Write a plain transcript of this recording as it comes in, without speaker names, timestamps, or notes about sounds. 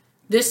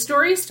This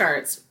story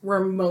starts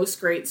where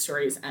most great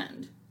stories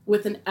end,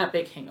 with an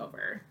epic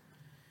hangover.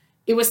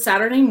 It was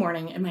Saturday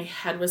morning and my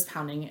head was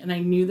pounding and I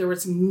knew there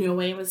was no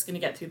way I was going to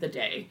get through the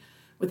day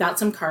without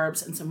some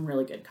carbs and some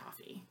really good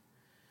coffee.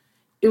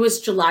 It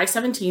was July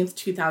 17th,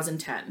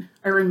 2010.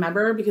 I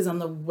remember because on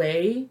the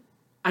way,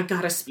 I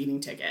got a speeding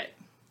ticket.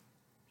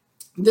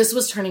 This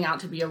was turning out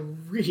to be a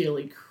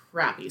really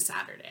crappy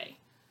Saturday.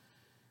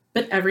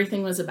 But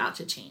everything was about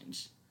to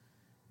change.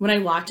 When I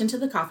walked into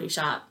the coffee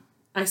shop,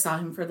 I saw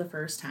him for the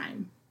first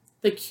time.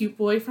 The cute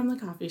boy from the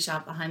coffee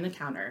shop behind the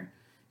counter,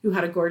 who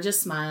had a gorgeous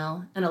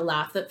smile and a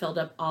laugh that filled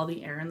up all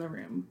the air in the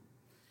room.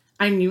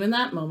 I knew in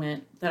that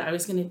moment that I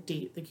was going to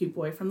date the cute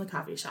boy from the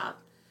coffee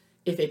shop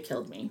if it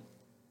killed me.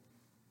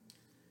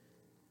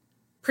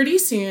 Pretty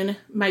soon,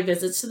 my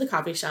visits to the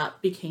coffee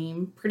shop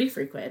became pretty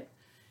frequent,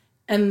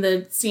 and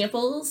the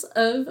samples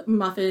of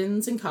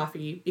muffins and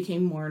coffee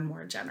became more and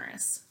more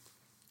generous,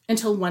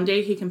 until one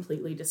day he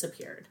completely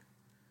disappeared.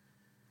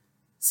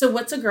 So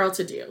what's a girl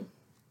to do?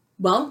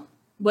 Well,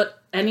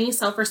 what any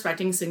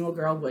self-respecting single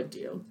girl would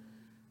do.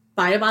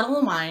 Buy a bottle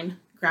of wine,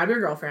 grab your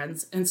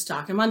girlfriends, and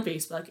stalk him on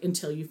Facebook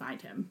until you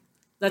find him.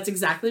 That's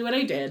exactly what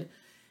I did,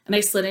 and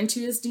I slid into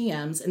his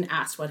DMs and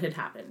asked what had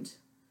happened.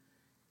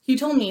 He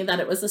told me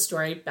that it was a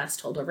story best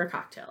told over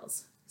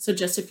cocktails. So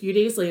just a few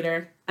days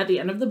later, at the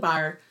end of the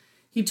bar,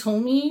 he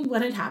told me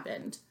what had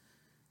happened.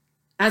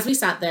 As we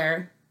sat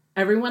there,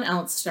 everyone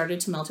else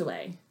started to melt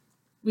away.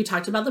 We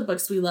talked about the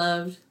books we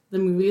loved, the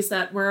movies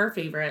that were our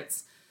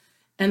favorites,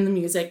 and the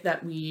music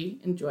that we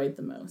enjoyed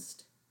the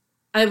most.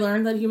 I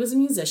learned that he was a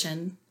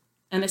musician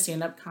and a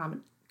stand-up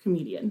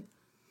comedian.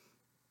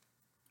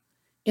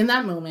 In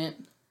that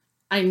moment,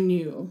 I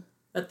knew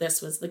that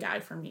this was the guy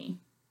for me.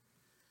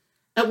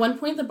 At one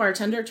point, the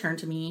bartender turned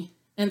to me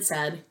and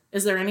said,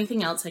 "Is there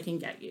anything else I can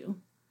get you?"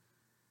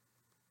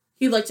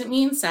 He looked at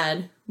me and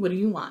said, "What do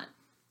you want?"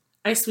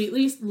 I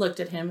sweetly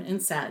looked at him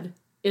and said,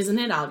 "Isn't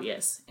it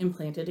obvious?" and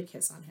planted a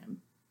kiss on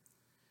him.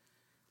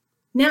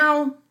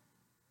 Now,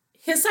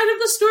 his side of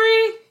the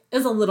story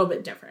is a little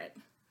bit different.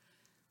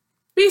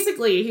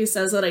 Basically, he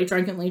says that I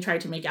drunkenly tried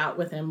to make out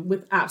with him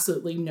with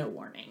absolutely no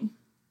warning.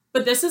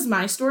 But this is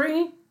my story,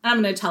 and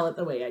I'm going to tell it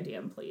the way I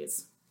damn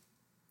please.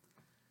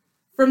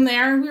 From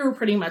there, we were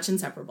pretty much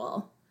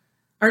inseparable.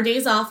 Our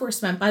days off were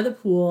spent by the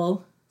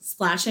pool,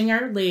 splashing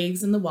our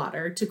legs in the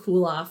water to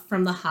cool off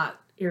from the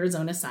hot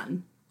Arizona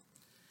sun.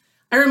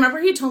 I remember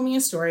he told me a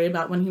story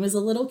about when he was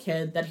a little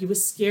kid that he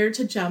was scared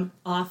to jump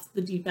off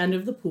the deep end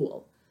of the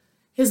pool.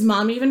 His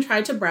mom even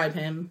tried to bribe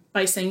him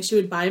by saying she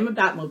would buy him a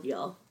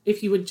Batmobile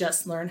if he would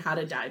just learn how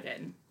to dive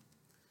in.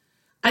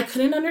 I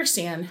couldn't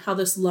understand how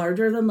this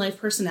larger-than-life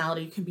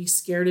personality could be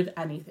scared of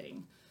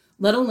anything,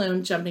 let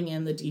alone jumping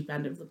in the deep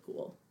end of the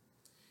pool.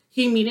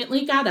 He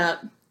immediately got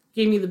up,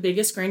 gave me the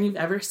biggest grin you've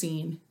ever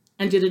seen,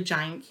 and did a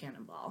giant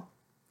cannonball.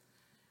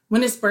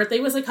 When his birthday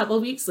was a couple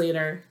weeks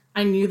later,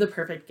 I knew the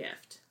perfect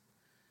gift.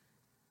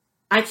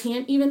 I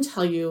can't even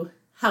tell you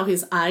how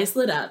his eyes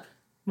lit up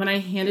when I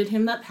handed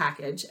him that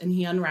package and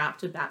he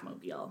unwrapped a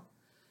Batmobile.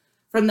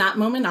 From that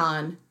moment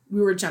on,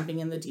 we were jumping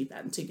in the deep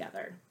end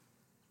together.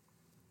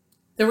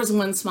 There was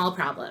one small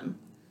problem.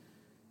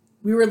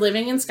 We were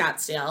living in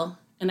Scottsdale,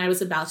 and I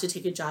was about to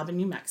take a job in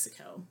New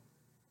Mexico.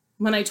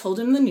 When I told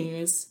him the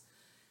news,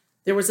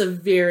 there was a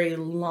very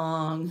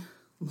long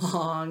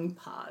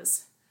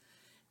pause.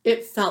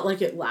 It felt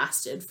like it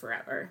lasted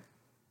forever.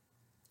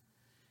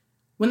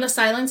 When the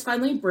silence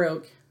finally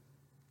broke,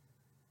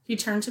 he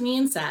turned to me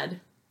and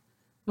said,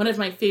 "One of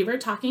my favorite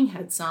Talking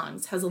Heads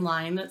songs has a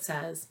line that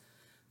says,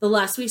 'The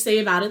less we say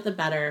about it, the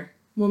better.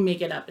 We'll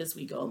make it up as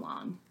we go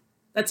along.'"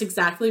 That's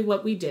exactly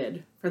what we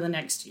did for the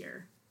next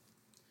year.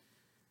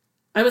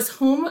 I was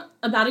home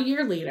about a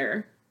year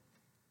later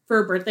for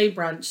a birthday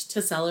brunch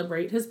to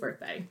celebrate his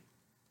birthday.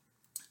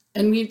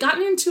 And we'd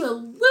gotten into a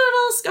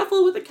little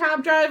scuffle with a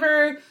cab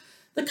driver.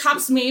 The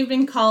cops may have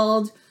been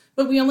called,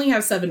 but we only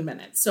have 7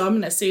 minutes, so I'm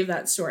going to save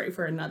that story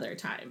for another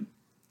time.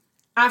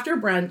 After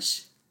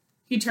brunch,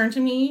 he turned to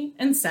me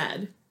and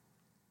said,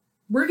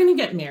 "We're going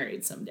to get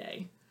married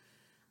someday."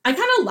 I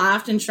kind of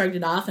laughed and shrugged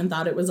it off and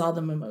thought it was all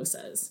the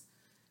mimosas.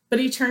 But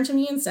he turned to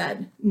me and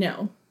said,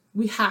 "No,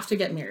 we have to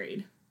get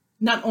married.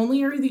 Not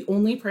only are you the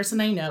only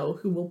person I know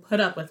who will put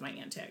up with my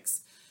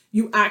antics,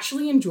 you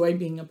actually enjoy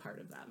being a part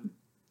of them."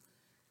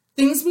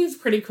 Things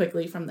moved pretty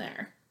quickly from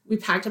there. We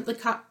packed up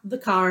the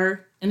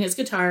car and his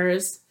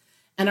guitars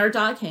and our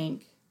dog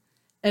Hank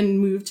and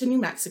moved to New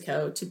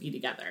Mexico to be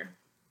together.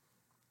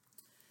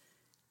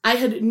 I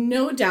had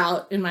no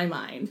doubt in my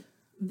mind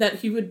that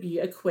he would be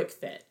a quick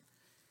fit.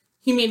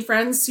 He made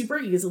friends super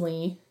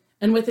easily,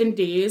 and within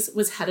days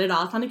was headed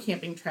off on a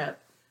camping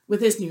trip with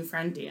his new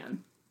friend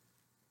Dan.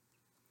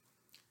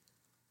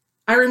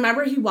 I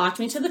remember he walked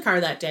me to the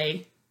car that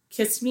day,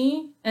 kissed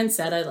me, and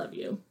said, "I love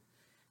you,"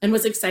 and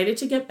was excited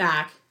to get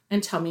back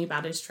and tell me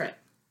about his trip.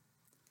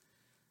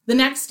 The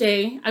next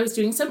day, I was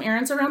doing some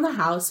errands around the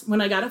house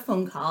when I got a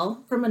phone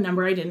call from a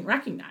number I didn't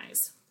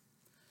recognize.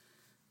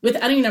 With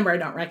any number I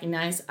don't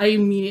recognize, I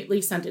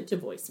immediately sent it to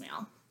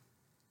voicemail.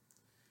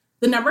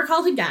 The number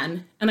called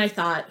again, and I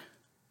thought,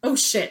 Oh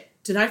shit,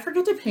 did I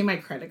forget to pay my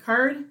credit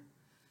card?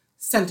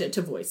 Sent it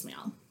to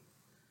voicemail.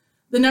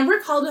 The number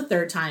called a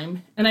third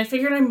time, and I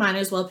figured I might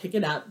as well pick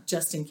it up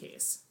just in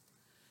case.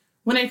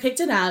 When I picked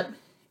it up,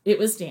 it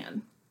was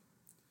Dan.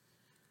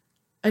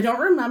 I don't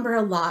remember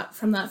a lot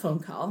from that phone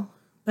call,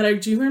 but I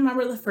do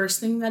remember the first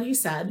thing that he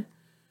said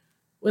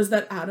was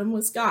that Adam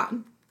was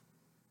gone.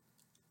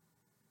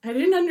 I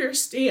didn't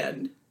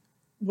understand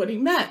what he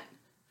meant.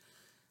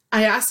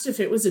 I asked if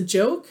it was a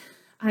joke.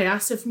 I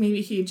asked if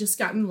maybe he had just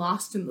gotten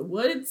lost in the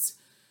woods.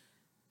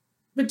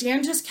 But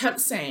Dan just kept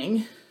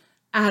saying,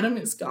 Adam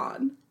is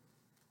gone.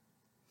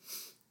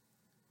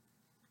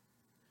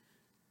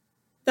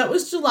 That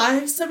was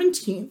July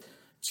 17th,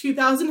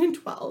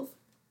 2012.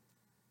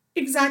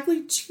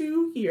 Exactly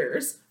 2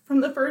 years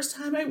from the first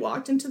time I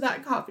walked into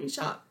that coffee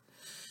shop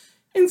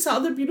and saw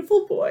the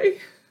beautiful boy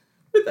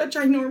with that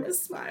ginormous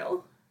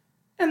smile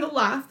and the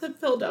laugh that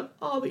filled up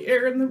all the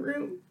air in the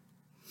room.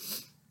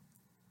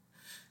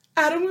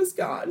 Adam was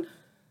gone.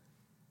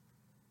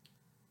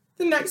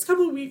 The next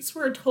couple of weeks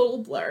were a total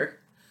blur.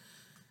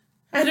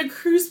 I had a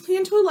cruise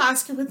planned to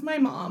Alaska with my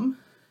mom,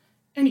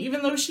 and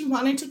even though she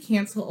wanted to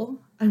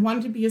cancel, I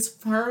wanted to be as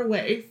far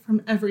away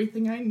from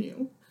everything I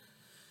knew.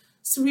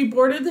 So we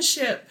boarded the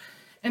ship,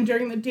 and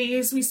during the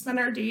days, we spent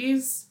our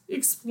days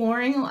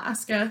exploring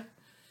Alaska,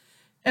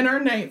 and our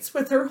nights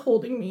with her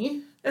holding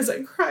me as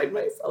I cried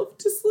myself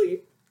to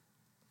sleep.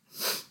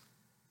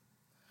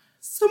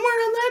 Somewhere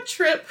on that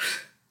trip,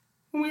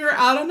 when we were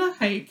out on a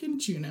hike in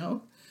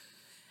Juneau,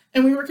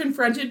 and we were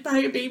confronted by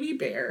a baby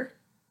bear,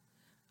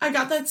 I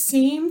got that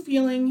same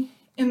feeling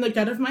in the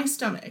gut of my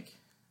stomach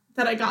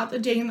that I got the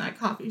day in that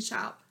coffee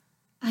shop.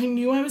 I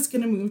knew I was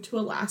going to move to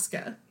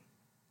Alaska.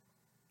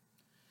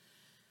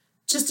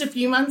 Just a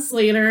few months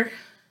later,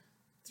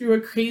 through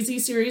a crazy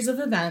series of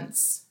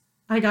events,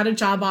 I got a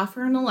job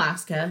offer in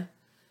Alaska.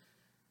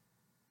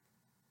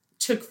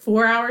 Took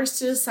 4 hours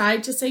to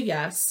decide to say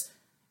yes,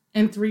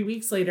 and 3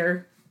 weeks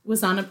later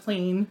was on a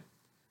plane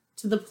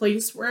to the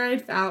place where I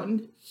had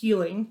found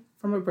healing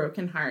from a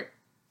broken heart.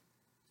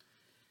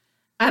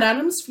 At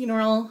Adam's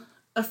funeral,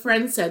 a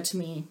friend said to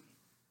me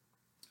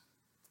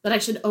that I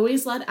should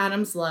always let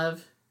Adam's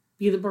love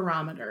be the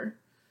barometer.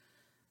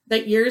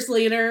 That years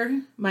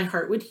later, my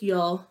heart would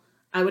heal,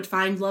 I would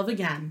find love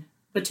again,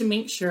 but to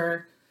make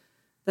sure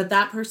that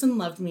that person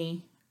loved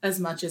me as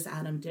much as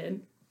Adam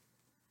did.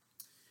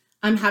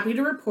 I'm happy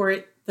to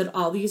report that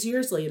all these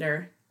years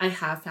later, I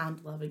have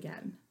found love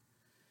again.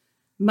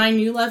 My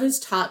new love has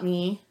taught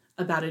me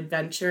about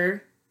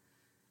adventure,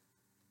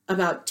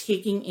 about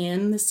taking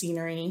in the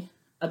scenery,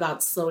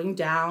 about slowing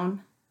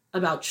down,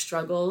 about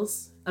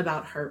struggles,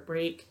 about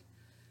heartbreak,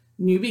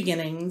 new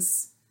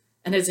beginnings,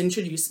 and has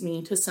introduced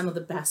me to some of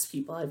the best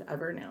people I've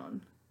ever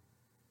known.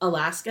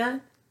 Alaska,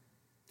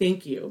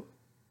 thank you.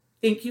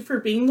 Thank you for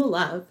being the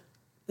love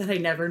that I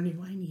never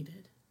knew I needed.